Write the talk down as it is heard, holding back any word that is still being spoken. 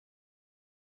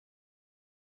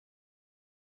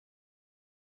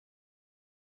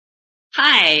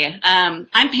Hi, I'm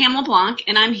Pam LeBlanc,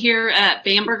 and I'm here at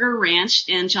Bamberger Ranch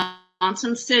in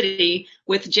Johnson City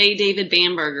with J. David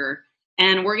Bamberger.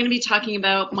 And we're going to be talking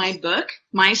about my book,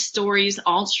 My Stories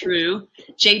All True,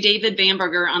 J. David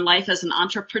Bamberger on Life as an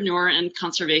Entrepreneur and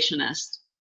Conservationist.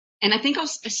 And I think I'll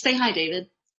say hi, David.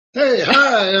 Hey,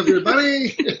 hi,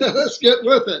 everybody. Let's get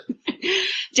with it.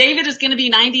 David is going to be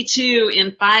 92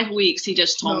 in 5 weeks, he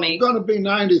just told me. I'm going to be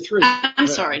 93. I'm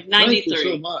sorry, 93. Thank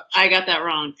you so much. I got that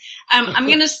wrong. I'm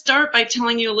going to start by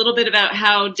telling you a little bit about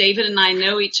how David and I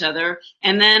know each other,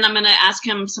 and then I'm going to ask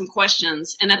him some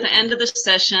questions. And at the end of the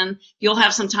session, you'll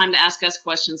have some time to ask us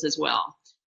questions as well.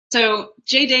 So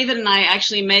J. David and I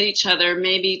actually met each other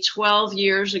maybe 12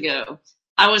 years ago.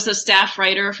 I was a staff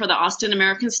writer for the Austin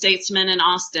American-Statesman in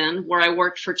Austin, where I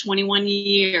worked for 21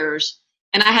 years.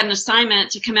 And I had an assignment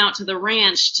to come out to the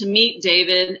ranch to meet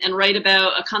David and write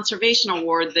about a conservation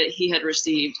award that he had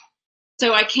received.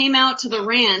 So I came out to the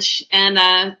ranch,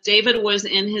 and David was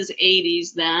in his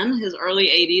 80s then, his early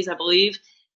 80s, I believe.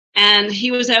 And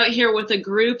he was out here with a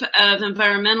group of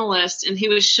environmentalists, and he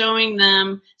was showing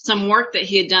them some work that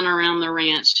he had done around the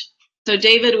ranch. So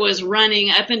David was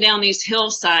running up and down these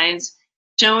hillsides,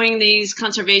 showing these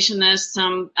conservationists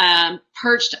some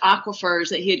perched aquifers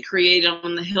that he had created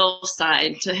on the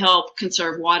hillside to help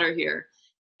conserve water here.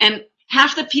 And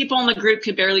half the people in the group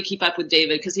could barely keep up with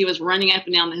David because he was running up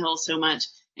and down the hill so much.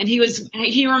 And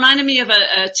he reminded me of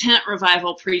a tent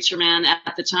revival preacher man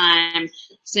at the time,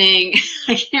 saying,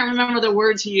 I can't remember the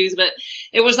words he used, but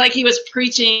it was like he was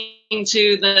preaching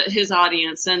to his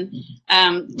audience. And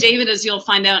David, as you'll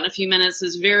find out in a few minutes,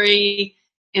 is very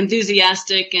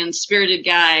enthusiastic and spirited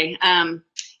guy.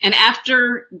 And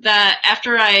after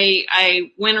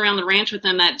I went around the ranch with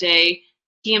him that day,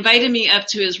 he invited me up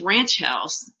to his ranch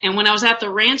house. And when I was at the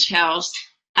ranch house,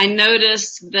 I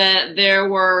noticed that there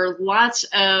were lots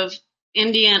of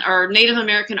Indian or Native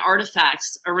American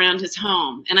artifacts around his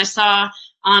home. And I saw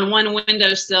on one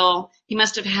windowsill, he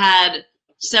must have had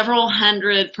several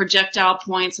hundred projectile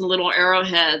points and little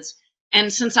arrowheads.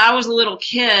 And since I was a little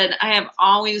kid, I have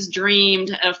always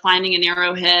dreamed of finding an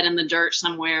arrowhead in the dirt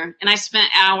somewhere. And I spent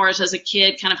hours as a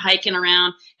kid kind of hiking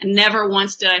around, and never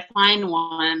once did I find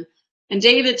one. And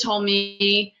David told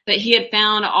me that he had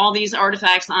found all these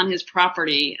artifacts on his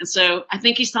property. And so I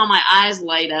think he saw my eyes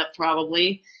light up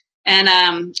probably,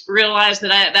 and realized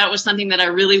that that was something that I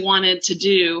really wanted to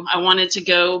do. I wanted to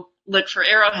go look for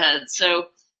arrowheads. So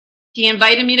he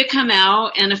invited me to come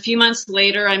out, and a few months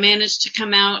later, I managed to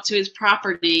come out to his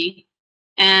property,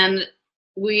 and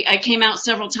I came out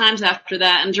several times after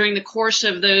that. And during the course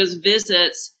of those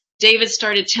visits, David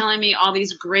started telling me all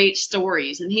these great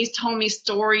stories, and he's told me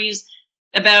stories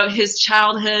about his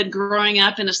childhood growing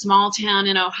up in a small town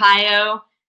in Ohio.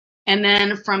 And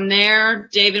then from there,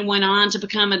 David went on to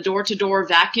become a door-to-door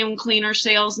vacuum cleaner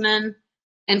salesman.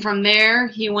 And from there,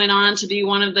 he went on to be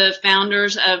one of the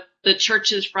founders of the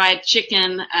Church's Fried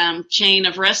Chicken chain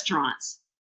of restaurants.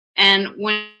 And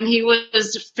when he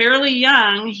was fairly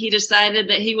young, he decided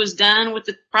that he was done with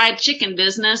the fried chicken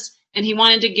business and he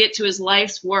wanted to get to his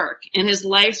life's work. And his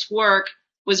life's work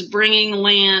was bringing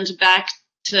land back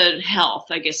to health,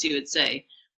 I guess you would say.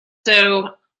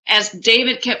 So as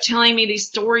David kept telling me these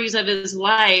stories of his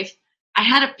life, I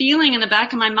had a feeling in the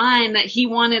back of my mind that he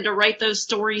wanted to write those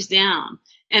stories down.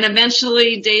 And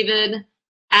eventually David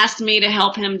asked me to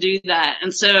help him do that.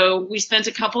 And so we spent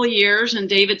a couple of years, and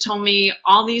David told me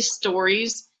all these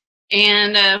stories,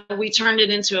 and we turned it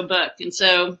into a book. And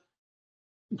so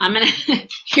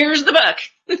here's the book.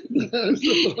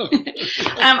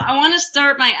 I want to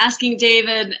start by asking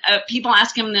David, people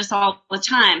ask him this all the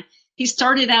time. He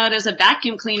started out as a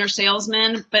vacuum cleaner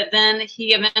salesman, but then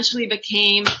he eventually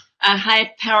became a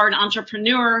high-powered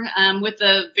entrepreneur with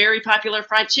a very popular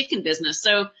fried chicken business.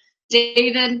 So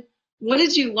David, what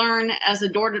did you learn as a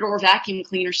door-to-door vacuum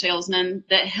cleaner salesman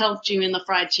that helped you in the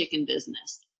fried chicken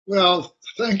business? Well,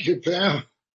 thank you, Pam.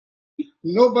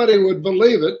 Nobody would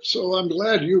believe it, so I'm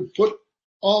glad you put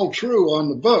all true on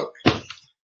the book.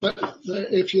 But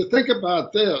if you think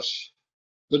about this,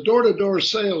 the door-to-door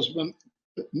salesman,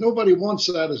 nobody wants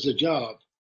that as a job.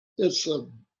 It's the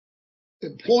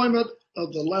employment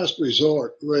of the last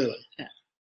resort, really. Yeah.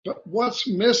 But what's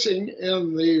missing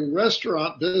in the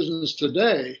restaurant business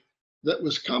today that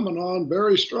was coming on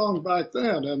very strong back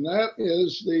then, and that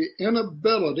is the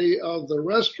inability of the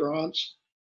restaurants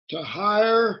to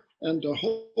hire and to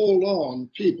hold on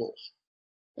people.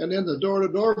 And in the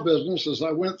door-to-door business, as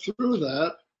I went through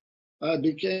that, I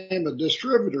became a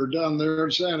distributor down there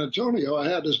in San Antonio. I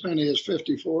had as many as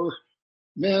 54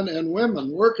 men and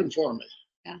women working for me.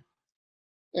 Yeah.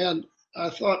 And I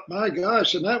thought, my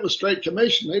gosh, and that was straight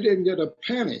commission. They didn't get a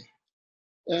penny.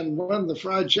 And when the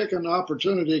fried chicken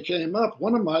opportunity came up,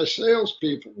 one of my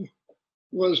salespeople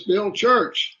was Bill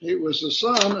Church. He was the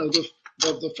son of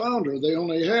the founder. They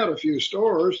only had a few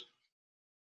stores.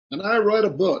 And I read a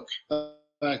book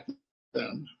back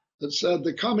then that said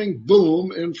the coming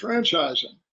boom in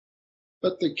franchising.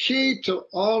 But the key to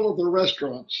all of the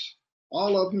restaurants,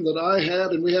 all of them that I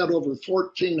had, and we had over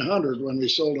 1,400 when we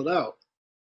sold it out,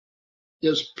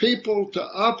 is people to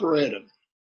operate them.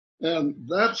 And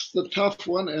that's the tough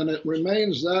one, and it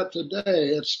remains that today.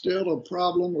 It's still a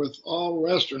problem with all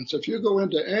restaurants. If you go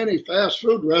into any fast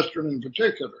food restaurant in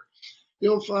particular,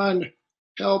 you'll find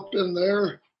help in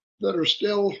there that are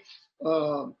still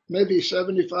maybe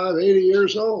 75, 80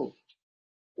 years old.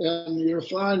 And you'll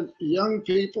find young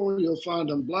people, you'll find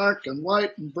them black and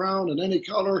white and brown and any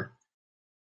color,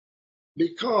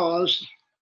 because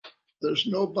there's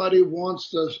nobody wants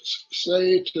to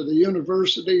say to the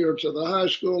university or to the high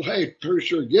school, hey,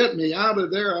 sure, get me out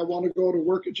of there. I want to go to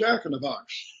work at Jack in the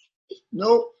Box.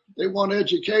 Nope, they want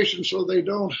education so they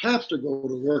don't have to go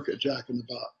to work at Jack in the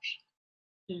Box.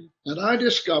 Yeah. And I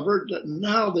discovered that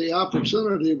now the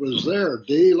opportunity was there,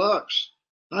 deluxe.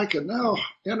 I could now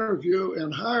interview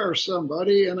and hire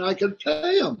somebody and I could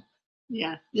pay them.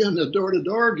 Yeah. In the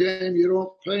door-to-door game, you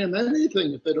don't pay them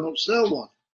anything if they don't sell one.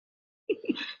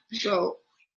 So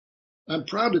I'm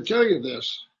proud to tell you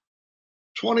this.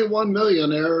 21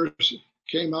 millionaires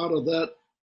came out of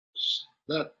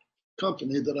that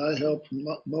company that I helped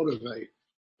motivate.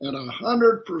 And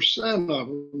 100% of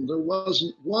them, there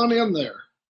wasn't one in there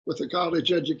with a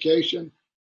college education.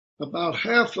 About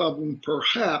half of them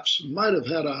perhaps might have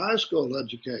had a high school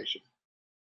education,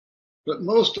 but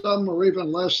most of them were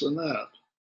even less than that.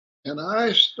 And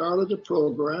I started a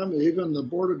program, even the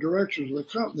board of directors of the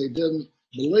company didn't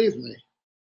believe me.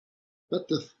 But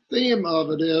the theme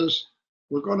of it is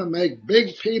we're going to make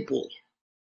big people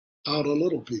out of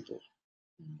little people.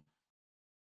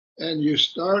 And you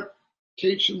start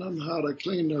teaching them how to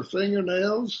clean their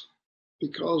fingernails,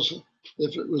 because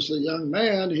if it was a young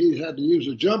man, he had to use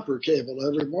a jumper cable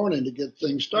every morning to get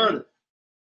things started.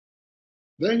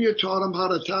 Then you taught them how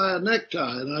to tie a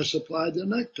necktie, and I supplied the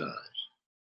neckties.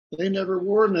 They never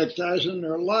wore neckties in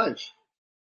their life.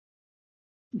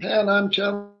 Man, I'm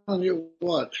telling you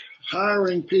what,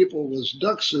 hiring people was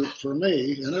duck soup for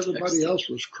me, and everybody else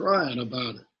was crying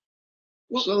about it.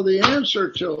 Well, so the answer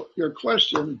to your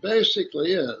question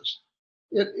basically is,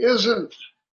 it isn't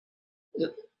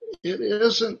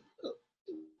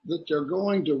that they're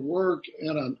going to work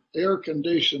in an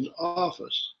air-conditioned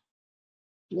office.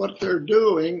 What they're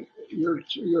doing,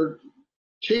 you're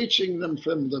teaching them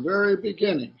from the very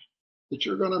beginning that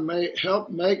you're going to help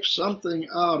make something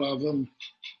out of them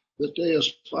that they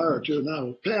aspire to.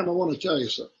 Now, Pam, I want to tell you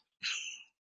something.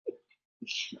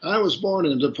 I was born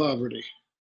into poverty.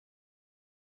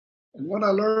 And when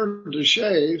I learned to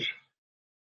shave,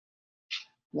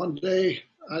 one day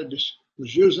I just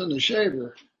was using the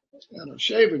shaver and a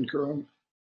shaving cream,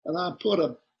 and I put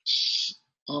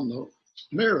on the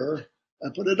mirror, I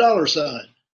put a dollar sign.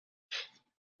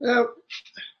 Well,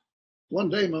 one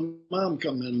day my mom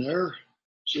come in there,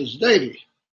 says, Davey,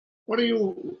 what are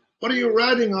you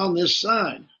writing on this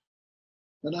sign?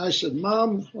 And I said,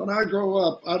 Mom, when I grow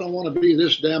up, I don't want to be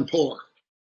this damn poor.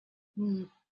 And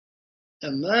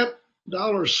that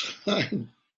dollar sign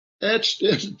etched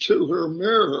into her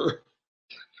mirror.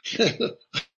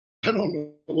 I don't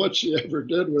know what she ever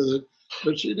did with it,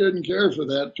 but she didn't care for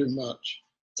that too much.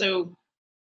 So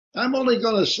I'm only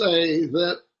going to say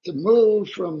that to move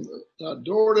from a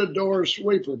door-to-door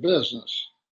sweeper business,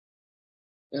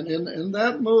 and in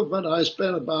that movement, I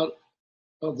spent about,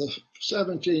 of the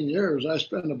 17 years, I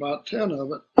spent about 10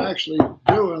 of it actually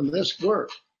doing this work.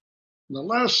 And the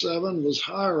last 7 was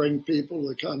hiring people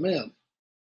to come in.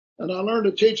 And I learned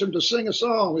to teach them to sing a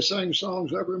song. We sang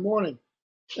songs every morning.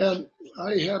 And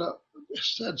I had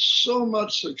so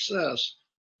much success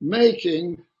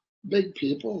making big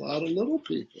people out of little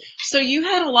people. So you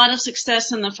had a lot of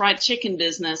success in the fried chicken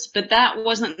business, but that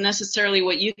wasn't necessarily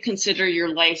what you consider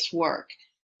your life's work.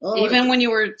 Oh, even when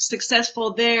you were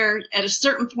successful there, at a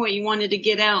certain point you wanted to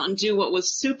get out and do what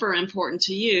was super important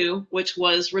to you, which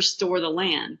was restore the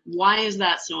land. Why is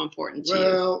that so important to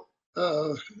you?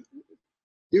 Well,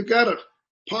 you got it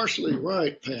partially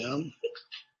right, Pam.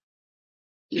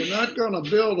 You're not going to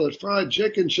build a fried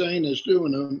chicken chain that's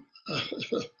doing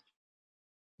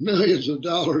millions of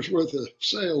dollars worth of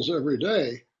sales every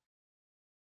day.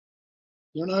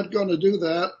 You're not going to do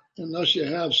that unless you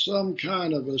have some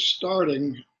kind of a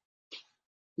starting.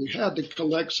 You had to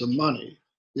collect some money.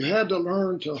 You had to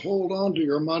learn to hold on to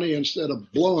your money instead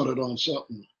of blowing it on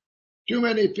something. Too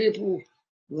many people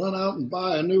run out and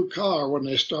buy a new car when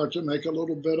they start to make a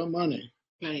little bit of money.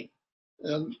 Right.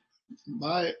 And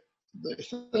the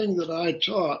thing that I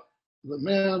taught the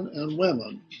men and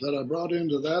women that I brought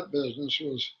into that business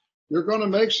was, you're going to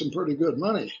make some pretty good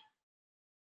money,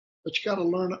 but you got to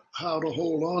learn how to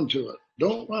hold on to it.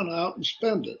 Don't run out and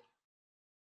spend it.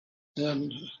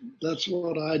 And that's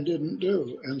what I didn't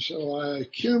do. And so I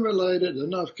accumulated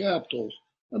enough capital.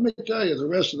 Let me tell you the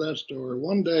rest of that story.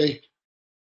 One day,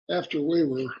 after we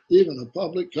were even a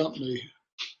public company,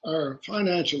 our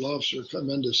financial officer come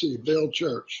in to see Bill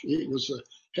Church. He was the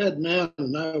head man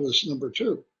and I was number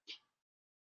 2.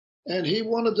 And he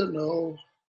wanted to know,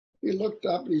 he looked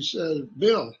up and he said,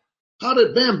 Bill, how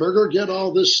did Bamberger get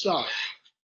all this stock?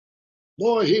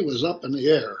 Boy, he was up in the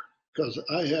air because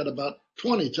I had about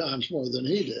 20 times more than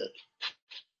he did.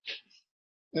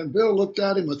 And Bill looked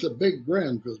at him with a big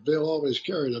grin because Bill always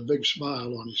carried a big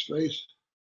smile on his face.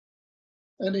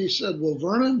 And he said, well,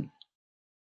 Vernon,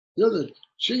 you're the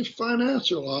chief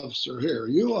financial officer here.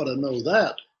 You ought to know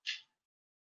that.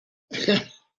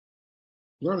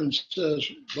 Vernon says,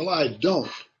 well, I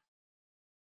don't.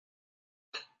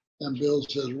 And Bill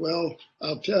says, well,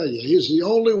 I'll tell you, he's the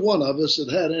only one of us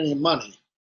that had any money.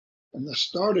 And the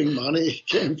starting money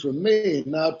came from me,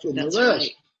 not from the rest.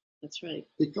 Right. That's right.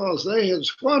 Because they had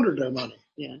squandered their money.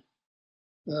 Yeah.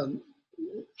 And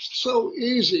it's so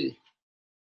easy.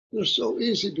 They're so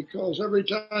easy because every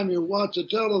time you watch a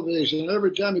television,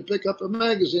 every time you pick up a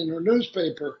magazine or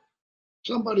newspaper,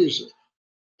 somebody's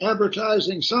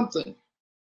advertising something.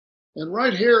 And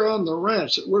right here on the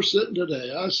ranch that we're sitting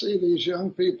today, I see these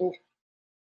young people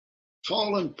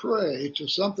falling prey to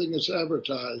something that's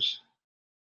advertised.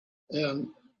 And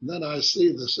then I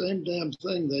see the same damn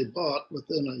thing they bought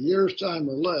within a year's time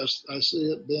or less. I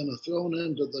see it being thrown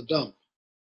into the dump.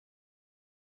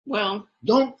 Well,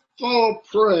 don't fall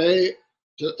prey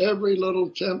to every little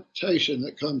temptation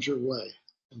that comes your way.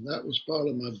 And that was part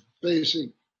of my basic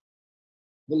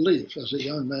belief as a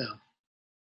young man.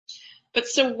 But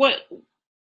so what,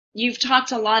 you've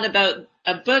talked a lot about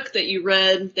a book that you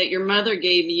read that your mother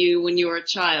gave you when you were a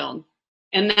child.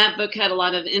 And that book had a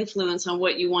lot of influence on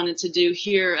what you wanted to do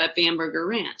here at Bamberger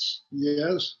Ranch.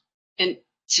 Yes. And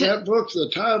that book, the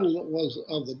title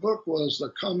of the book was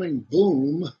The Coming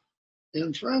Boom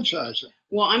in Franchising.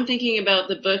 Well, I'm thinking about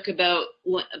the book about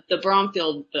the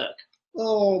Bromfield book.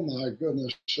 Oh my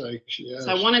goodness sakes, yes.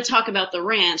 So I want to talk about the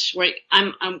ranch. Right,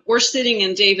 we're sitting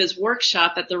in David's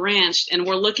workshop at the ranch, and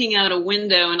we're looking out a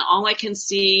window, and all I can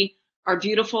see are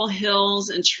beautiful hills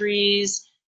and trees,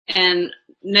 and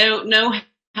no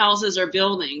houses or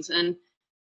buildings. And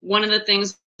one of the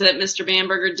things that Mr.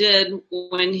 Bamberger did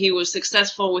when he was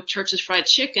successful with Church's Fried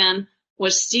Chicken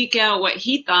was seek out what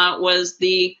he thought was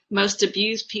the most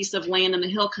abused piece of land in the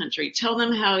hill country. Tell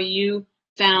them how you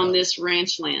found this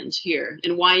ranch land here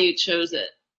and why you chose it.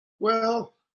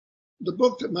 Well, the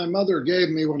book that my mother gave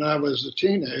me when I was a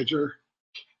teenager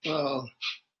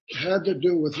had to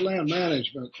do with land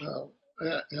management,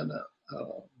 and a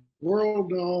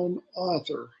world-known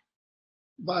author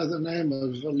by the name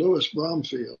of Louis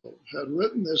Bromfield had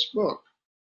written this book.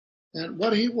 And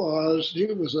what he was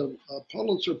a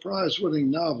Pulitzer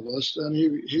Prize-winning novelist, and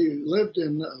he lived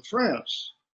in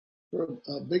France for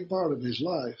a big part of his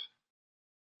life.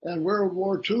 And World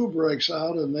War II breaks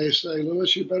out, and they say,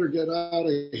 Louis, you better get out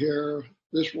of here.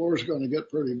 This war is going to get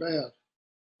pretty bad.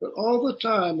 But all the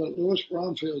time that Louis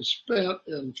Bromfield spent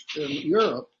in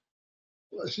Europe,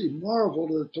 he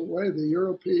marveled at the way the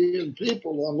European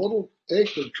people on little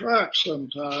acre tracts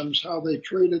sometimes, how they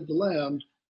treated the land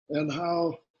and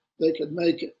how they could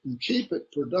make it and keep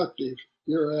it productive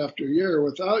year after year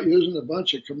without using a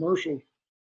bunch of commercial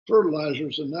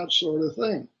fertilizers and that sort of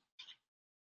thing.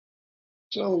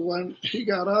 So when he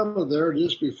got out of there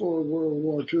just before World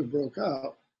War II broke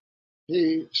out,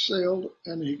 he sailed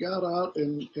and he got out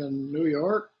in New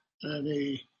York, and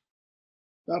he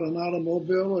got an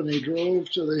automobile and he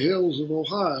drove to the hills of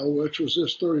Ohio, which was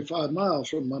just 35 miles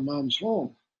from my mom's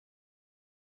home.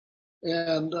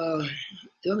 And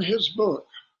in his book,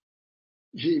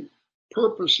 he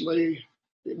purposely,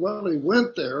 he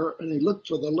went there and he looked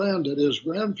for the land that his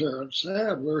grandparents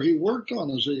had where he worked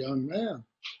on as a young man,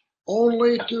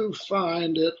 only to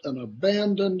find it an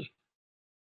abandoned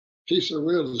piece of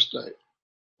real estate.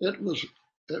 It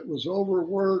was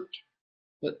overworked.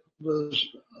 It was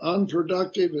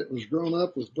unproductive. It was grown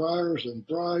up with briars and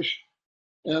brush,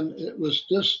 and it was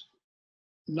just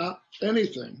not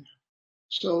anything.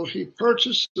 So he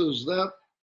purchases that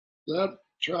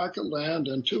tract of land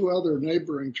and 2 other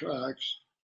neighboring tracts,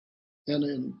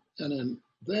 and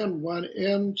then went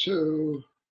into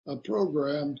a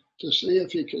program to see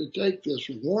if he could take this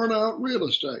worn out real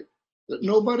estate that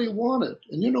nobody wanted.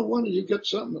 And you know, when you get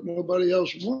something that nobody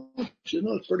else wants, you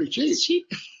know, it's pretty cheap. It's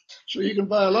cheap. So you can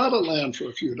buy a lot of land for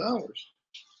a few dollars.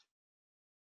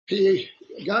 He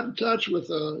got in touch with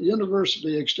the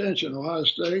University Extension, Ohio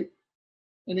State,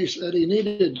 and he said he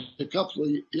needed a couple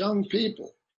of young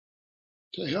people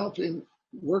to help him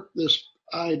work this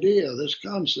idea, this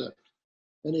concept.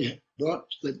 And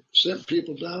they sent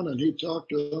people down and he talked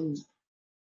to them,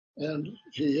 and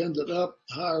he ended up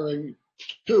hiring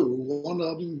two, one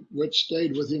of them which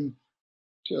stayed with him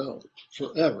till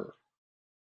forever.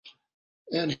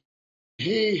 And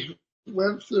he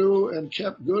went through and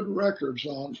kept good records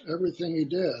on everything he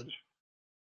did.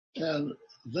 And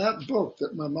that book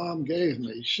that my mom gave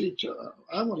me,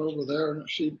 I went over there and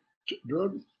she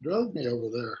drove me over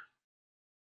there.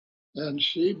 And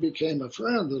she became a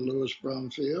friend of Louis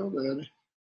Brumfield, and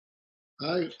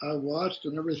I watched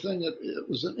and everything. It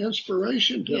was an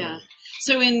inspiration to me.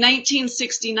 So in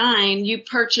 1969, you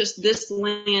purchased this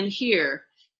land here.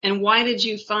 And how did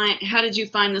you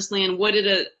find this land?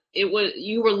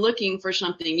 You were looking for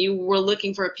something. You were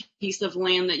looking for a piece of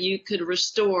land that you could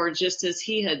restore just as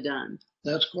he had done.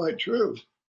 That's quite true.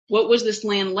 What was this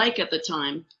land like at the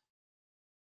time?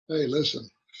 Hey, listen,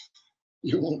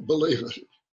 you won't believe it.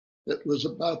 It was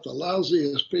about the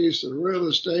lousiest piece of real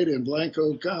estate in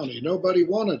Blanco County. Nobody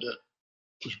wanted it.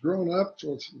 It was grown up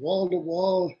with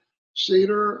wall-to-wall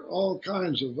cedar, all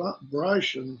kinds of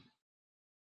brush, and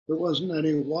there wasn't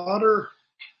any water.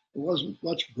 There wasn't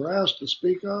much grass to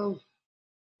speak of.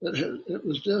 It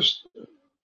was just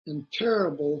in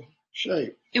terrible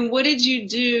shape. And what did you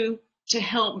do to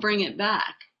help bring it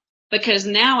back? Because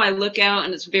now I look out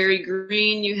and it's very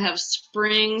green. You have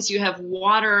springs, you have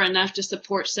water enough to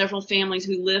support several families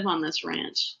who live on this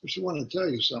ranch. I just want to tell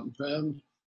you something, Pam.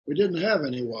 We didn't have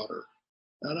any water.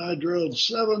 And I drilled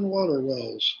 7 water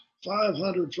wells,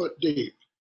 500 foot deep.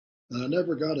 And I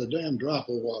never got a damn drop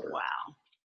of water. Wow.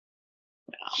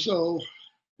 So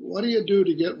what do you do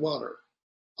to get water?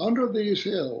 Under these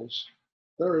hills,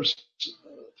 there's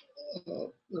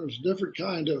different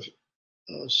kind of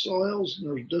soils, and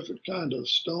there's different kind of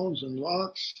stones and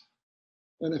rocks.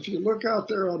 And if you look out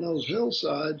there on those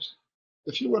hillsides,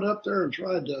 if you went up there and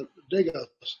tried to dig a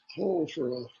hole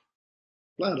for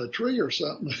plant a tree or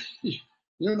something,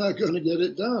 you're not going to get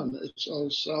it done. It's all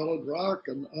solid rock,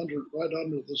 and right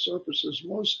under the surface is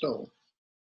more stone.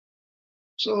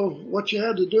 So what you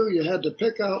had to do, you had to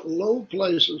pick out low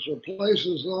places or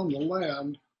places on the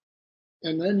land,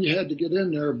 and then you had to get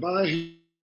in there by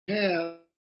hand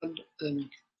and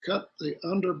cut the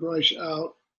underbrush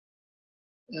out.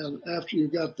 And after you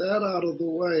got that out of the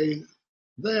way,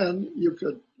 then you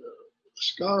could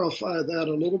scarify that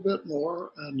a little bit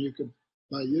more, and you could,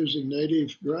 by using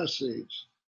native grass seeds,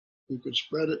 you could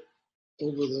spread it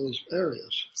over those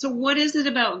areas. So what is it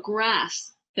about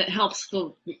grass that helps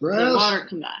the water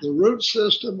come back? The root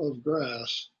system of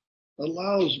grass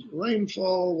allows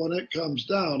rainfall when it comes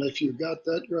down if you've got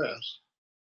that grass.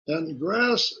 And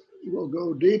grass will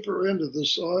go deeper into the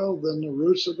soil than the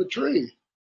roots of a tree.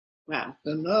 Wow.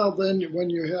 And now then when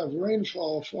you have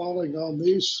rainfall falling on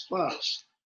these spots,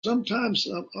 sometimes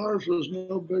ours was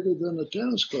no bigger than a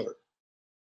tennis court.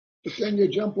 But then you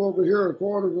jump over here a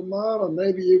quarter of a mile and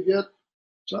maybe you get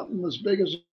something as big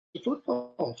as a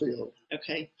football field.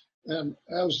 Okay. And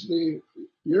as the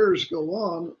years go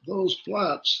on, those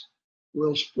plants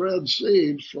will spread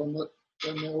seeds from it,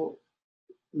 and they'll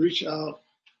reach out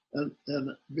and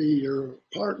be your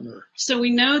partner. So we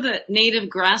know that native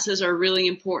grasses are really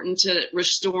important to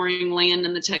restoring land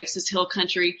in the Texas Hill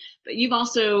Country, but you've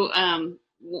also,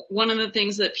 one of the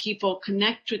things that people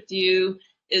connect with you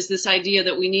is this idea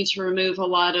that we need to remove a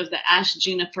lot of the ash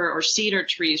juniper or cedar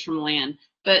trees from land.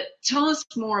 But tell us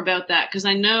more about that, because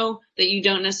I know that you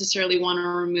don't necessarily want to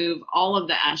remove all of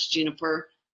the ash juniper.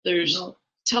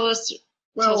 Tell us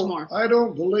more. I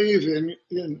don't believe in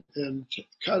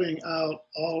cutting out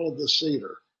all of the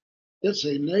cedar. It's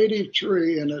a native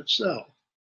tree in itself,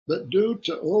 but due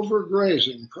to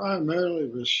overgrazing, primarily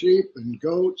with sheep and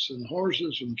goats and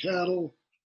horses and cattle,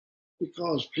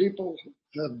 because people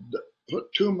have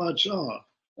put too much on,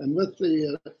 and with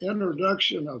the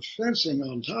introduction of fencing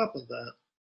on top of that,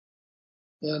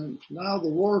 and now the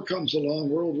war comes along,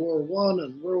 World War I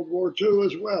and World War II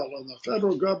as well, and the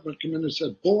federal government came in and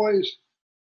said, boys,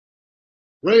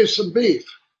 raise some beef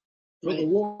for the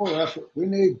war effort. We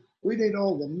need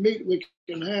all the meat we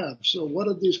can have. So what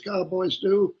did these cowboys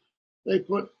do? They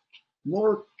put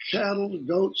more cattle,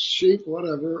 goats, sheep,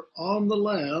 whatever, on the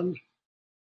land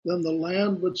than the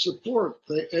land would support.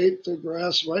 They ate the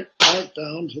grass right back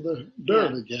down to the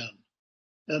dirt again.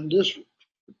 and just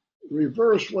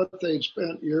reverse what they'd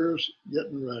spent years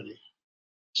getting ready.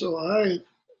 So I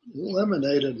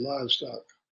eliminated livestock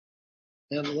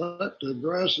and let the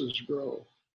grasses grow.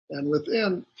 And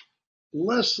within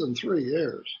less than 3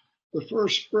 years, the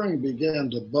first spring began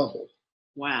to bubble.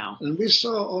 Wow. And we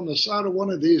saw on the side of one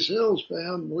of these hills,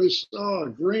 Pam, we saw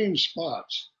green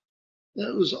spots.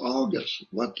 It was August.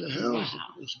 What the hell? Wow.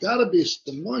 There's got to be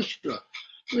some moisture.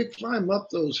 We climb up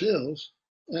those hills,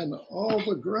 and all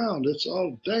the ground, it's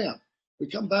all damp. We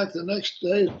come back the next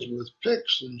day with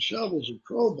picks and shovels and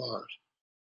crowbars,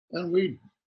 and we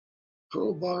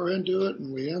crowbar into it,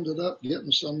 and we ended up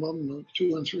getting some of them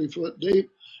 2 and 3 foot deep.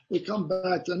 We come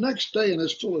back the next day, and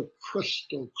it's full of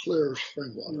crystal clear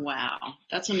spring water. Wow,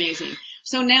 that's amazing.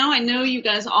 So now I know you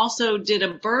guys also did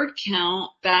a bird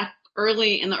count back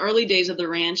in the early days of the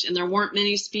ranch, and there weren't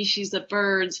many species of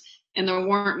birds, and there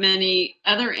weren't many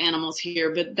other animals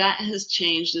here, but that has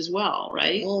changed as well,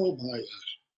 right? Oh my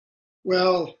gosh.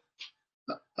 Well,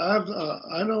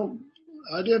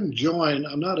 I didn't join.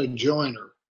 I'm not a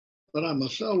joiner, but I'm a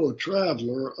fellow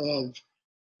traveler of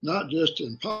not just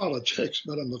in politics,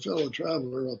 but I'm a fellow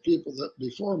traveler of people that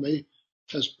before me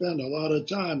has spent a lot of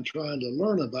time trying to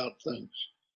learn about things.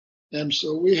 And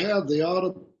so we had the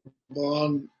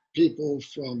Audubon people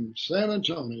from San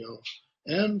Antonio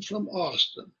and from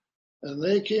Austin, and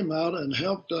they came out and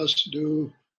helped us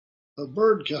do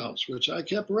bird counts, which I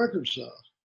kept records of.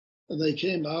 And they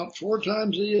came out 4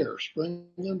 times a year, spring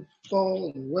and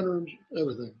fall and winter and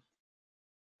everything.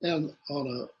 And on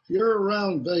a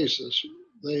year-round basis,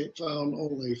 they found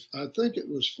only, I think it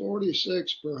was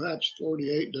 46, perhaps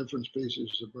 48 different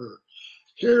species of bird.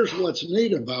 Here's what's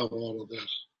neat about all of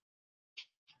this.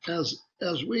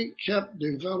 As we kept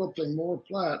developing more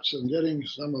plats and getting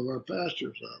some of our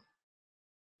pastures up,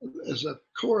 as a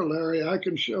corollary, I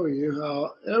can show you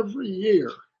how every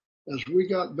year, as we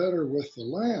got better with the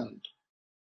land,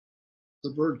 the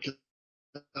bird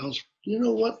counts. Do you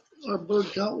know what our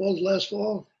bird count was last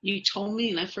fall? You told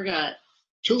me and I forgot.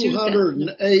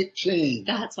 218.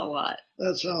 That's a lot.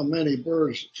 That's how many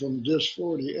birds from just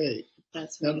 48.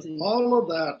 That's amazing. And all of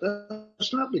that,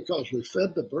 that's not because we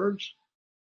fed the birds.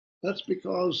 That's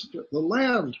because the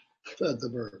land fed the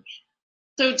birds.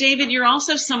 So, David, you're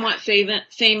also somewhat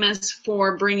famous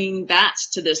for bringing bats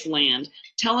to this land.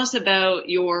 Tell us about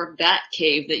your bat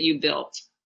cave that you built.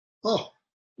 Oh,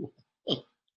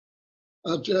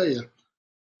 I'll tell you.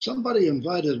 Somebody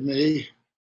invited me,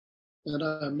 and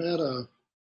I met a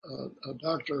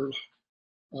doctor,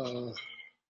 what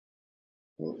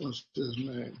was his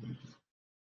name?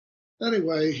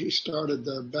 Anyway, he started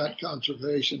the Bat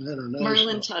Conservation International.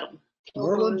 Merlin Tuttle.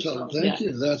 Merlin Tuttle, thank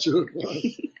you. That's who it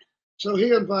was. So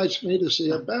he invites me to see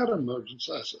a bat emergence.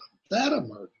 I said, bat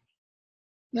emergence?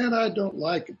 Man, I don't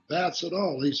like bats at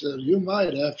all. He said, you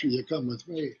might after you come with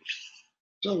me.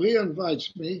 So he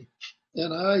invites me,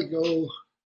 and I go,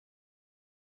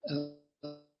 and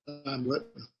I'm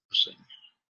witnessing.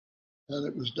 And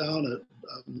it was down at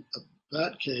a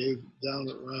bat cave down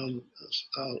around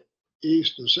out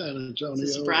east of San Antonio.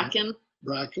 Is this Bracken?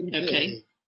 Bracken Okay. Cave.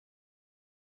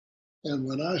 And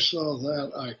when I saw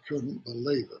that, I couldn't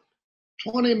believe it.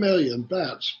 20 million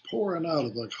bats pouring out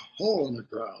of a hole in the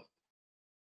ground.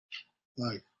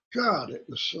 My God, it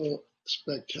was so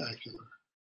spectacular.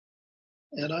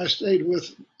 And I stayed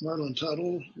with Merlin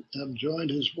Tuttle and joined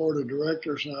his board of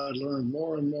directors, and I learned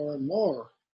more and more and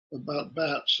more about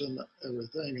bats and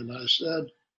everything. And I said,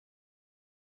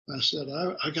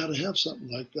 I got to have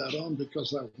something like that on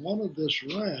because I wanted this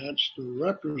ranch to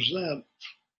represent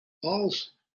all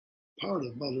part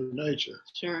of Mother Nature.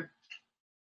 Sure.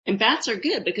 And bats are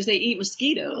good because they eat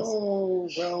mosquitoes. Oh,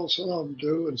 well, some of them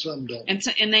do and some don't.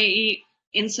 And they eat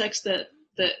insects that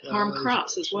harm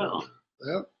crops as well.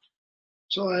 Yep.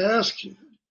 So I asked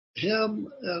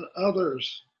him and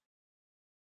others,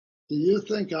 do you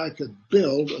think I could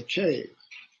build a cave?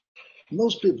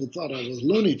 Most people thought I was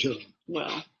Looney Tunes.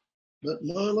 Well. But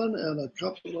Merlin and a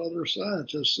couple other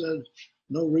scientists said,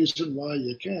 no reason why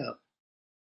you can't.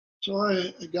 So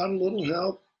I got a little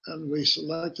help, and we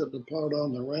selected a part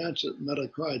on the ranch that met a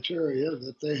criteria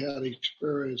that they had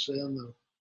experience in, the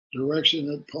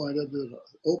direction it pointed, the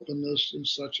openness, and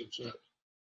such and such.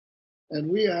 And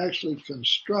we actually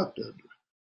constructed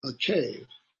a cave.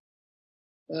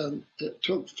 And it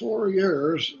took 4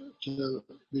 years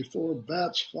before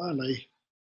bats finally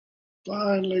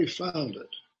found it.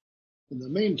 In the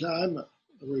meantime, a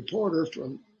reporter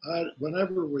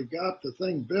whenever we got the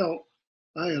thing built,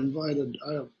 I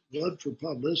blood for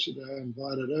publicity. I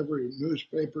invited every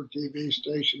newspaper, TV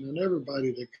station, and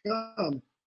everybody to come.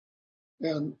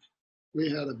 And we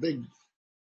had a big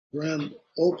grand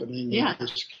opening Yeah. of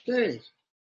this cave.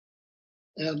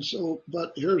 And so,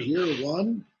 but here's year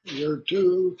 1, year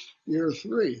 2, year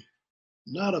 3,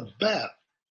 not a bat.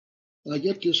 And I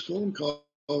get this phone call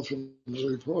from the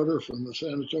reporter from the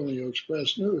San Antonio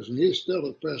Express News, and he's still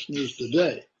at Press News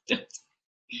today.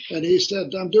 And he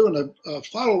said, I'm doing a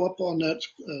follow-up on that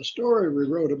story we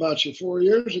wrote about you 4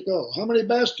 years ago. How many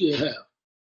bats do you have?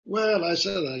 Well, I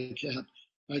said,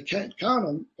 I can't count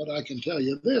them, but I can tell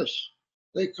you this.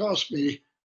 They cost me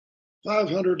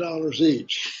 $500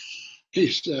 each. He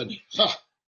said,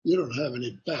 you don't have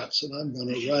any bats, and I'm going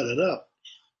to write it up.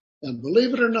 And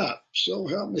believe it or not, so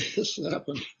help me, this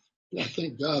happened. I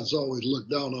think God's always looked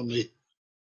down on me.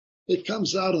 It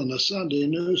comes out in a Sunday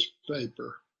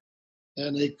newspaper,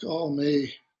 and they call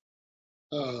me,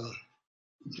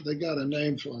 they got a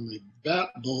name for me, Bat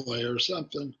Boy or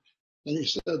something. And he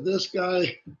said, this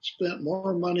guy spent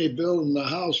more money building the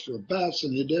house for bats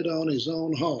than he did on his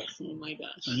own home. Oh my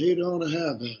gosh. And he don't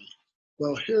have any.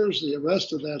 Well, here's the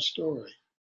rest of that story.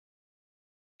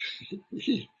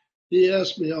 He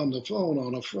asked me on the phone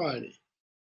on a Friday.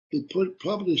 He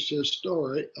published his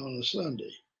story on a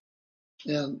Sunday.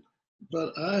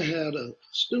 But I had a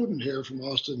student here from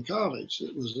Austin College.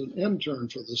 It was an intern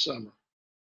for the summer.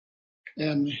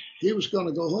 And he was going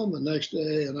to go home the next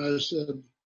day. And I said,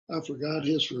 I forgot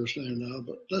his first name now,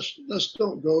 but let's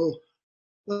don't go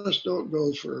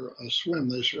for a swim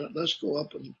this year. Let's go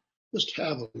up and just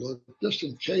have a look, just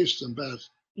in case some bats.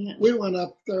 Yeah. We went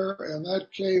up there, and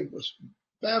that cave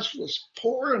bats was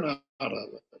pouring out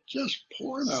of it, just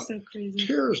pouring out. So crazy.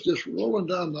 Tears just rolling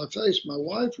down my face. My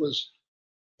wife was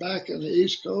back in the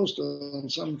East Coast on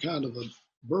some kind of a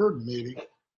bird meeting.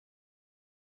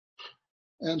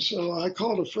 And so I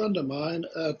called a friend of mine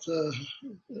at,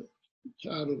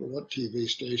 I don't know what TV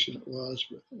station it was,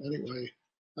 but anyway,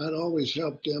 I'd always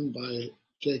helped him by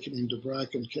taking him to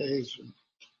Bracken Caves, and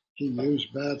he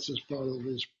used bats as part of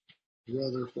his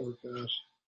weather forecast.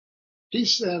 He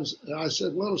sends, I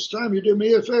said, well, it's time you do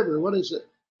me a favor. What is it?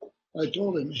 I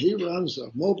told him he runs a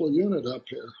mobile unit up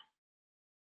here,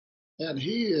 and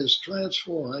he is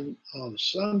transforming on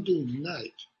Sunday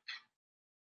night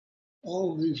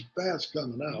all these bats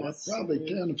coming out, that's probably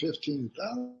 10 to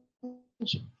 15,000.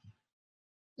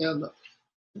 And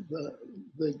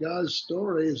the guy's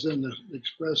story is in the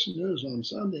Express News on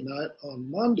Sunday night. On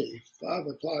Monday, 5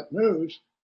 o'clock news,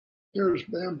 here's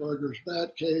Bamberger's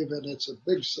Bat Cave, and it's a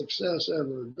big success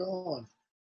ever gone.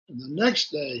 And the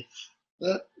next day,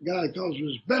 that guy calls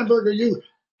me, Bamberger, you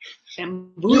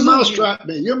mousetrapped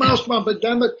me. You moused my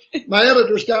pandemic. My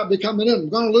editor's got me coming in. I'm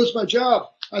going to lose my job.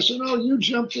 I said, no, you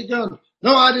jumped the gun.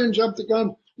 No, I didn't jump the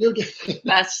gun. You did.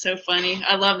 That's so funny.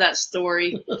 I love that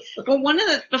story. Well,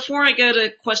 before I go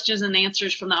to questions and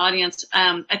answers from the audience,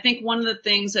 I think one of the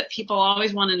things that people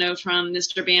always want to know from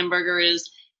Mr. Bamberger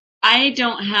is, I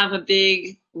don't have a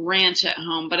big ranch at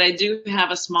home, but I do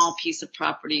have a small piece of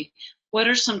property. What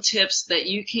are some tips that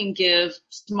you can give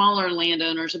smaller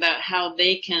landowners about how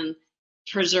they can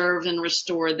preserve and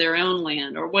restore their own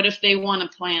land? Or what if they want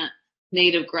to plant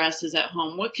native grasses at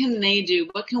home? What can they do?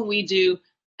 What can we do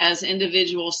as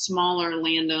individual smaller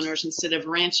landowners instead of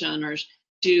ranch owners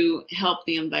to help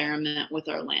the environment with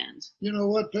our land? You know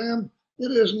what, Pam?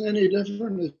 It isn't any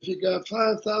different if you got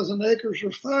 5,000 acres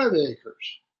or 5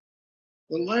 acres.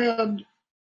 The land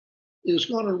is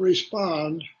going to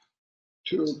respond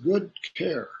to good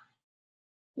care.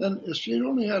 And if you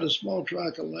only had a small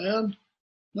tract of land,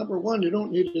 number one, you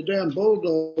don't need a damn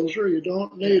bulldozer. You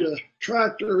don't need a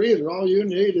tractor either. All you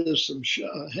need is some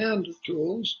hand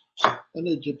tools. And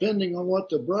then depending on what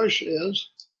the brush is,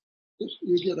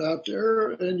 you get out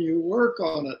there and you work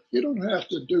on it. You don't have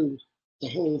to do the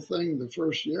whole thing the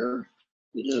first year.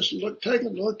 You just take a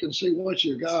look and see what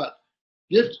you got.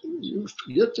 Get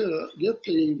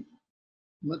the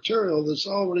material that's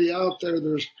already out there.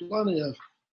 There's plenty of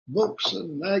books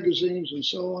and magazines and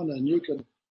so on, and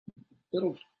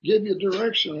it'll give you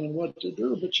direction on what to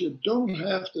do, but you don't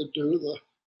have to do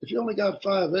if you only got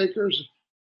 5 acres,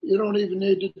 you don't even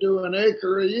need to do an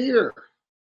acre a year.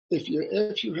 If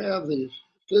you have the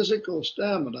physical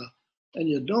stamina, and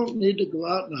you don't need to go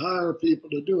out and hire people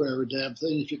to do every damn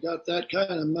thing. If you got that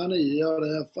kind of money, you ought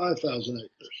to have 5,000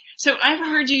 acres. So I've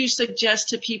heard you suggest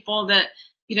to people that,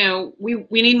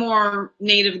 we need more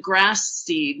native grass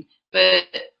seed, but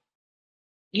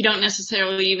you don't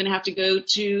necessarily even have to go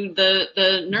to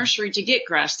the nursery to get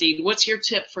grass seed. What's your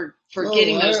tip for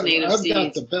getting those native seeds?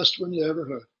 I've got the best one you ever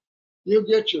heard. You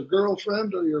get your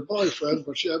girlfriend or your boyfriend,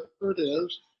 whichever it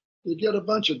is, you get a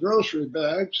bunch of grocery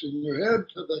bags and you head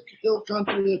to the hill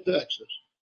country of Texas.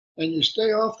 and you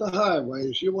stay off the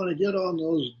highways. You want to get on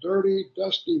those dirty,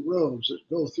 dusty roads that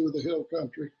go through the hill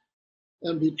country.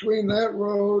 And between that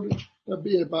road, there'll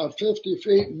be about 50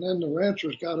 feet, and then the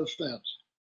rancher's got a fence.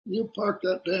 You park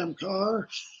that damn car,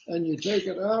 and you take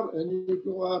it out, and you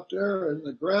go out there, and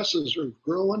the grasses are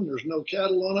growing. There's no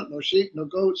cattle on it, no sheep, no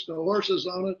goats, no horses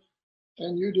on it.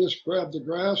 And you just grab the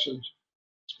grass and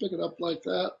pick it up like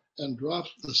that and drop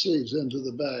the seeds into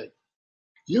the bag.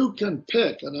 You can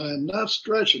pick, and I am not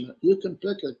stretching it, you can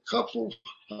pick a couple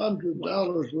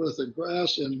 $100 worth of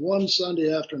grass in one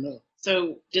Sunday afternoon.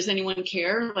 So does anyone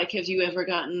care? Like, have you ever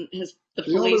gotten the police?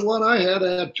 The only one I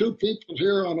had two people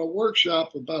here on a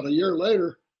workshop about a year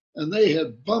later, and they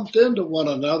had bumped into one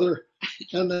another,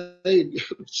 and they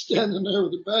standing there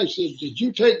with the bag said, "Did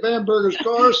you take Bamberger's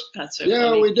cars?" That's so yeah,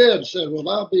 funny. we did. Said, "Well,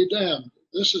 I'll be damned.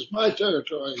 This is my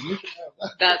territory. You can have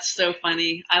that." That's so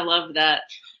funny. I love that.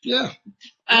 Yeah.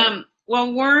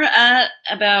 Well,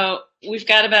 we've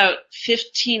got about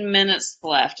 15 minutes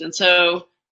left. And so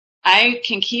I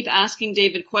can keep asking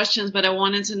David questions, but I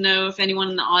wanted to know if anyone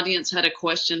in the audience had a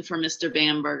question for Mr.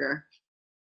 Bamberger.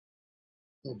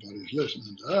 Nobody's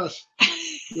listening to us.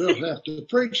 We'll have to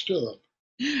preach to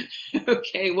them.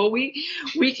 Okay, well, we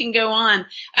can go on.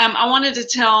 I wanted to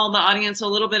tell the audience a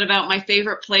little bit about my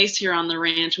favorite place here on the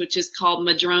ranch, which is called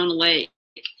Madrone Lake.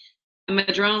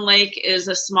 Madrone Lake is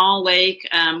a small lake.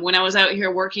 When I was out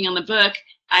here working on the book,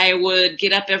 I would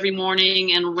get up every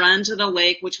morning and run to the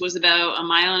lake, which was about 1.5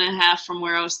 miles from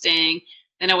where I was staying.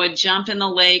 Then I would jump in the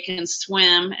lake and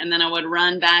swim, and then I would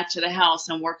run back to the house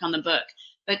and work on the book.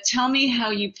 But tell me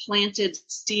how you planted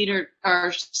cedar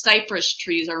or cypress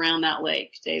trees around that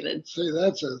lake, David. See,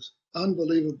 that's an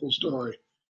unbelievable story.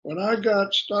 When I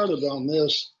got started on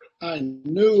this, I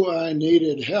knew I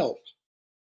needed help,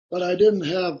 but I didn't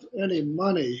have any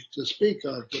money to speak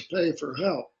of to pay for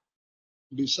help.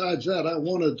 Besides that, I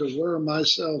wanted to wear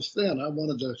myself thin. I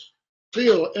wanted to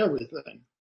feel everything.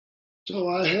 So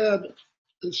I had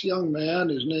this young man,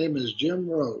 his name is Jim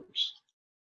Rhodes,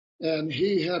 and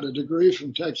he had a degree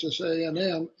from Texas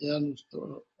A&M in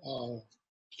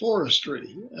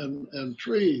forestry and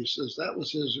trees, as that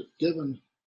was his given.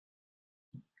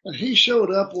 And he showed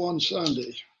up one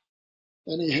Sunday,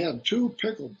 and he had 2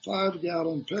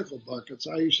 5-gallon pickle buckets.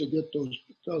 I used to get those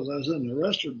because I was in the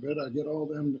restaurant bit. I get all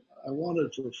them I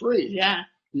wanted for free. Yeah.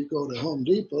 You go to Home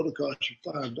Depot, it costs you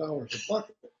 $5 a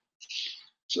bucket.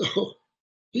 So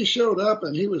he showed up,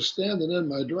 and he was standing in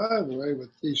my driveway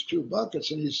with these 2 buckets,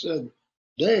 and he said,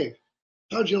 "Dave,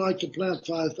 how'd you like to plant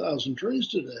 5,000 trees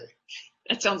today?"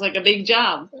 That sounds like a big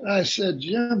job. And I said,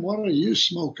 "Jim, what are you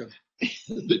smoking?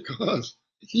 Because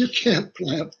you can't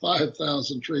plant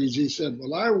 5,000 trees." He said,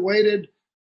 "Well, I waited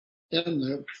in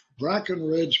the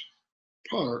Brackenridge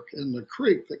Park in the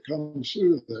creek that comes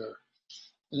through there.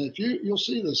 And if you'll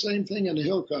see the same thing in the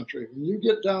hill country. When you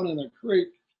get down in a creek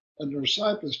and there's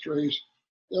cypress trees,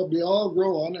 they'll be all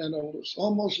growing, and it's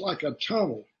almost like a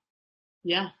tunnel."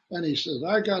 Yeah. And he says,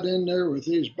 "I got in there with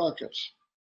these buckets,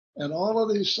 and all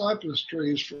of these cypress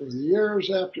trees for years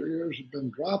after years have been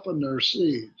dropping their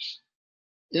seeds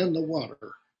in the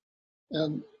water.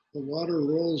 And the water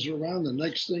rolls around. The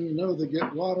next thing you know, they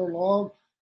get waterlogged."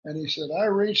 And he said, "I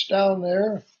reached down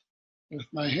there with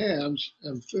my hands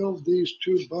and filled these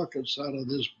 2 buckets out of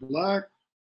this black,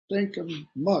 stinking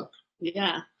muck."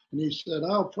 Yeah. And he said,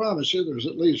 "I'll promise you there's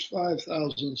at least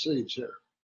 5,000 seeds here."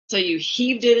 So you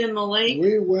heaved it in the lake?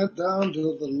 We went down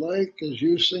to the lake, as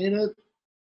you've seen it,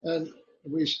 and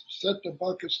we set the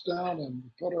buckets down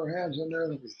and put our hands in there,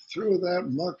 and we threw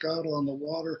that muck out on the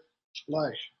water,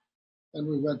 splash. And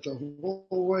we went the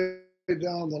whole way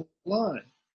down the line.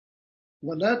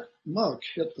 When that muck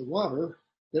hit the water,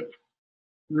 it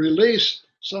released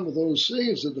some of those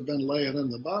seeds that have been laying in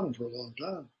the bottom for a long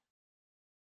time.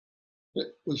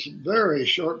 It was a very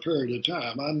short period of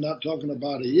time. I'm not talking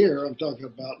about a year, I'm talking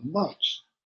about months.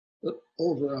 But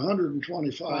over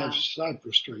 125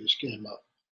 cypress trees came up.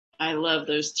 I love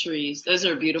those trees. Those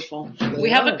are beautiful. They we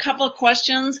have are. a couple of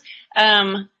questions.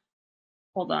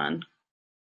 Hold on.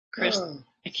 Chris,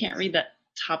 I can't read that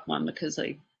top one because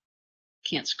I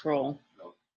can't scroll.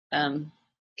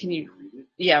 Can you read it?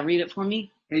 Yeah, read it for me.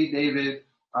 Hey, David.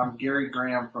 I'm Gary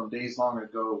Graham from Days Long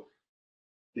Ago.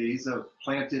 Days of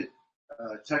Planted,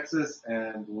 Texas,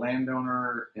 and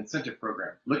Landowner Incentive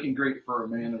Program. Looking great for a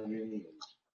man of any age.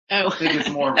 Oh, I think it's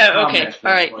more of a okay.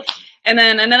 All right. question. And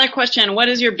then another question, what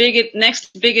is your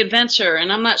next big adventure?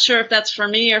 And I'm not sure if that's for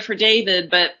me or for David,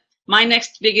 but my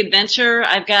next big adventure,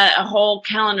 I've got a whole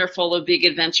calendar full of big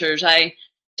adventures. I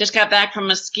just got back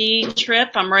from a ski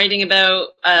trip. I'm writing about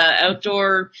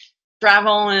outdoor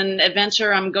travel and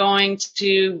adventure. I'm going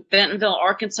to Bentonville,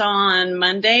 Arkansas on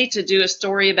Monday to do a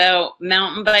story about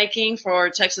mountain biking for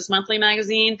Texas Monthly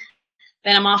magazine.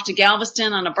 Then I'm off to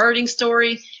Galveston on a birding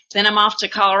story. Then I'm off to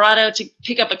Colorado to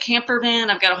pick up a camper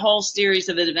van. I've got a whole series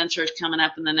of adventures coming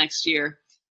up in the next year.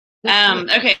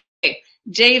 Okay,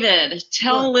 David,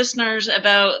 tell listeners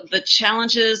about the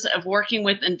challenges of working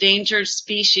with endangered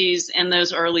species in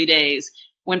those early days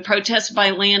when protests by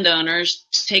landowners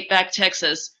to take back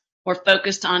Texas were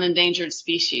focused on endangered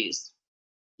species.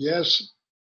 Yes,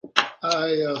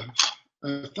 I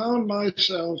found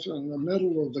myself in the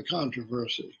middle of the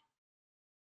controversy.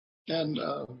 And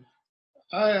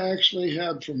I actually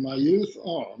had, from my youth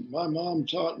on, my mom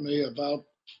taught me about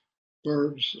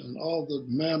birds and all the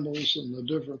mammals and the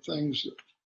different things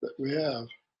that we have.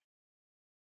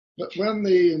 But when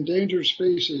the Endangered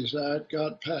Species Act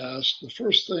got passed, the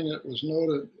first thing that was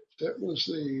noted, it was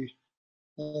the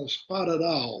spotted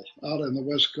owl out in the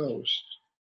West Coast.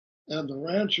 And the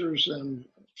ranchers and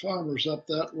farmers up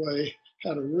that way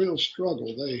had a real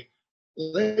struggle.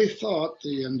 They thought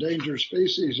the Endangered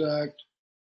Species Act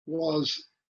was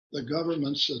the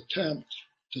government's attempt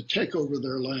to take over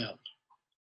their land.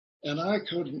 And I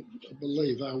couldn't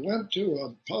believe. I went to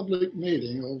a public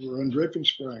meeting over in Dripping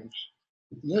Springs.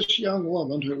 And this young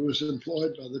woman who was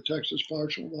employed by the Texas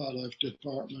Parks and Wildlife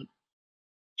Department,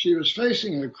 she was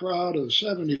facing a crowd of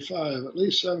 75, at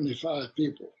least 75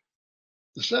 people.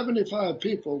 The 75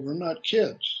 people were not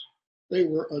kids. They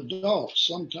were adults,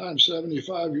 sometimes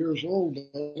 75 years old,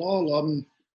 but all of them,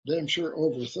 damn sure,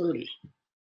 over 30.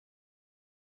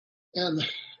 And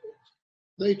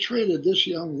they treated this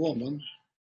young woman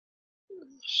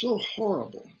so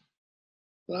horrible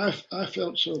that I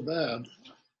felt so bad.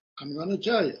 I'm going to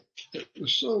tell you, it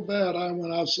was so bad I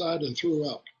went outside and threw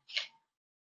up.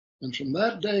 And from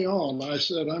that day on, I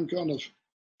said, I'm going to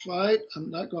fight.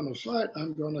 I'm not going to fight.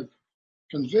 I'm going to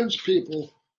convince people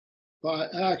by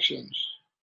actions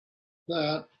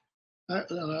that,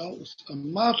 a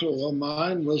motto of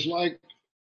mine was like,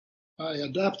 I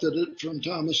adapted it from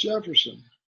Thomas Jefferson.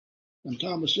 And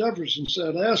Thomas Jefferson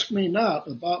said, ask me not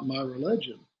about my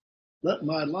religion. Let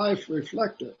my life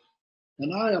reflect it.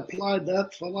 And I applied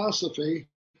that philosophy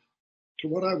to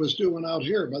what I was doing out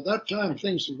here. By that time,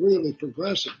 things were really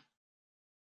progressing.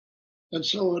 And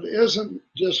so it isn't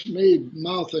just me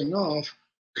mouthing off,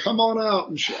 come on out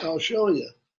and I'll show you.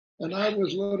 And I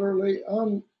was literally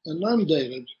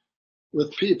inundated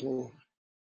with people.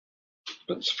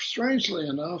 But strangely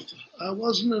enough, I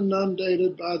wasn't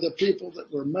inundated by the people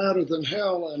that were madder than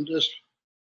hell and just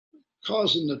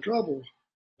causing the trouble,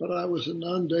 but I was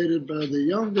inundated by the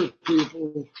younger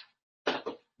people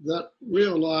that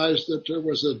realized that there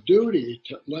was a duty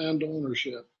to land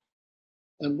ownership.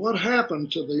 And what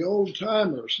happened to the old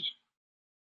timers,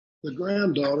 the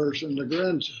granddaughters and the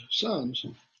grandsons,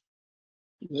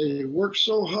 they worked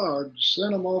so hard,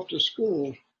 sent them off to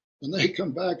school, and they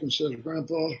come back and said,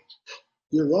 Grandpa,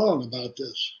 you're wrong about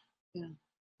this. Yeah.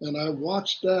 And I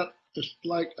watched that, it's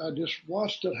like I just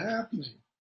watched it happening.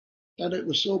 And it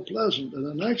was so pleasant. And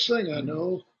the next thing I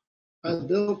know, I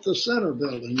built the center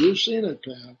building. You've seen it,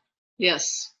 Pam.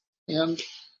 Yes. And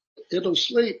it'll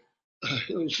sleep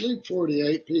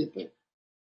 48 people.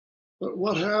 But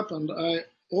what happened, I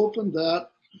opened that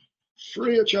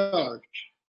free of charge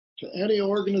to any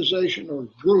organization or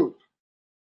group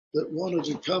that wanted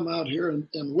to come out here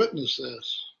and witness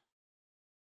this.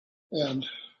 And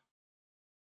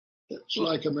it's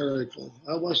like a miracle.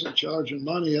 I wasn't charging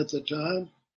money at the time.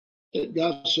 It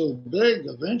got so big,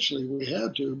 eventually we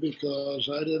had to, because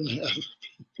I didn't have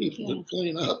people to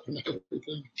clean up and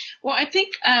everything. Well, I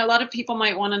think a lot of people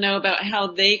might want to know about how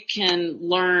they can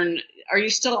learn. Are you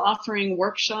still offering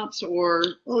workshops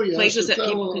or places that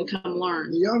people can come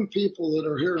learn? The young people that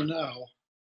are here now,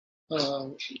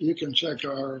 you can check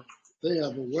they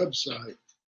have a website.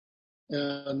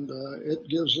 And it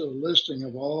gives a listing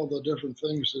of all the different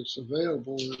things that's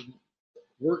available in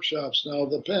workshops. Now,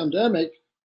 the pandemic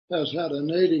has had a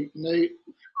negative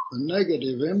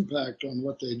impact on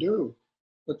what they do,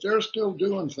 but they're still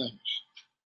doing things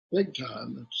big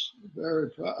time.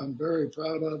 I'm very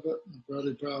proud of it. I'm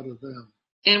very proud of them.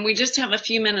 And we just have a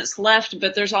few minutes left,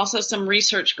 but there's also some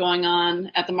research going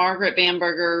on at the Margaret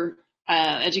Bamberger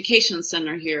Education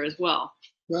Center here as well.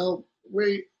 Well,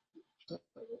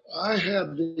 I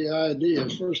had the idea,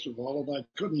 first of all, and I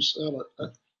couldn't sell it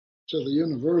to the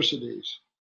universities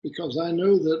because I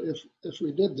knew that if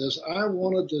we did this, I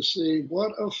wanted to see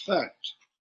what effect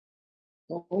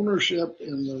ownership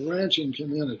in the ranching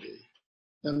community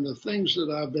and the things that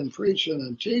I've been preaching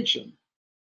and teaching,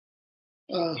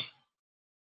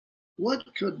 what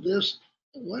could this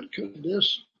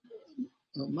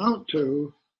amount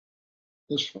to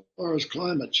as far as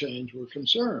climate change were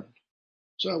concerned.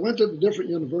 So I went to the different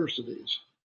universities,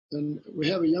 and we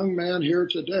have a young man here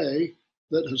today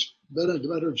that has done a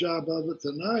better job of it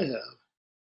than I have.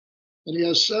 And he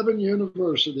has 7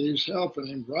 universities helping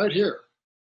him right here.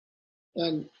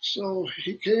 And so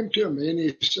he came to me and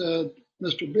he said,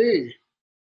 Mr. B,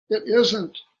 it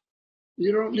isn't,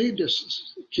 you don't need to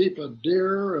keep a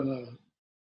deer and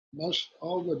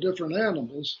all the different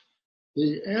animals.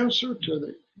 The answer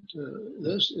to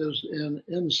this is in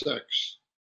insects.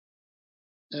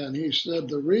 And he said,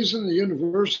 the reason the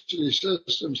university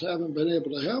systems haven't been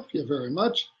able to help you very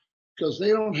much, because they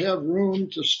don't have room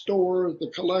to store the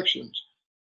collections.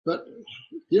 But,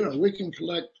 you know, we can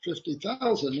collect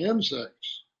 50,000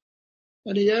 insects.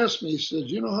 And he asked me, he said,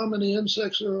 you know how many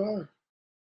insects there are?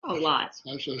 A lot.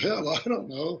 I said, hell, I don't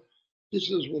know. He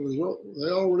says, well, they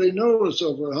already know it's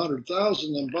over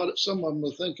 100,000, and but some of them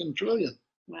are thinking trillion.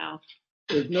 Wow.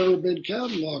 They've never been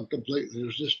cataloged completely.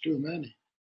 There's just too many.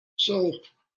 So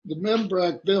the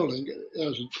Membrack building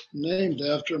is named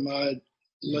after my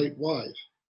late wife,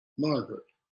 Margaret.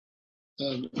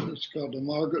 And it's called the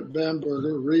Margaret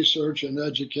Bamberger Research and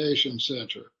Education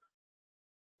Center.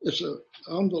 It's an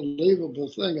unbelievable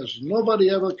thing. Is nobody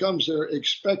ever comes there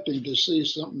expecting to see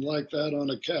something like that on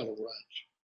a cattle ranch,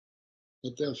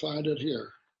 but they'll find it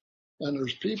here. And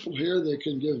there's people here that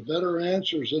can give better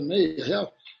answers than me.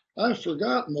 Hell, I've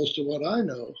forgotten most of what I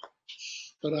know,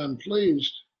 but I'm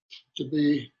pleased to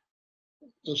be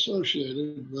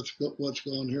associated with what's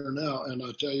going here now. And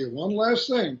I'll tell you one last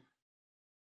thing.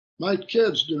 My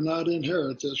kids do not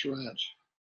inherit this ranch.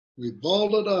 We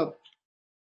balled it up.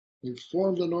 We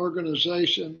formed an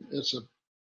organization. It's an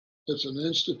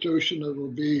institution that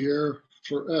will be here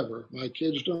forever. My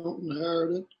kids don't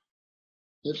inherit it.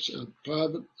 It's a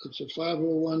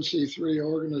 501c3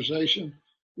 organization.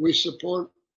 They support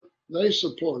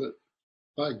it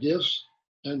by gifts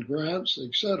and grants,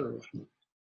 etc.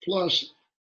 Plus,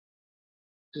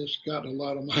 it's got a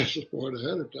lot of my support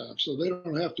ahead of time. So they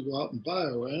don't have to go out and buy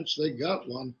a ranch. They got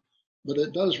one, but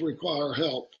it does require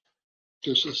help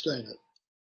to sustain it.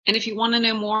 And if you want to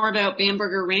know more about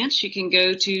Bamberger Ranch, you can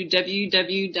go to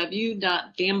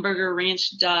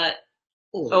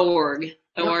www.bambergerranch.org.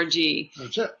 O-R-G.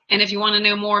 That's it. And if you want to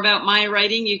know more about my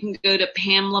writing, you can go to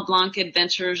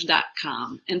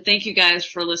PamLeBlancAdventures.com. And thank you guys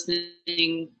for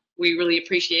listening. We really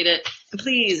appreciate it. And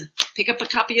please pick up a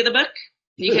copy of the book.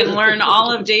 You can learn all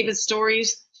of David's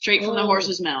stories straight from the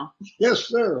horse's mouth. Yes,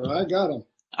 sir. I got them.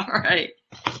 All right.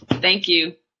 Thank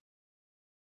you.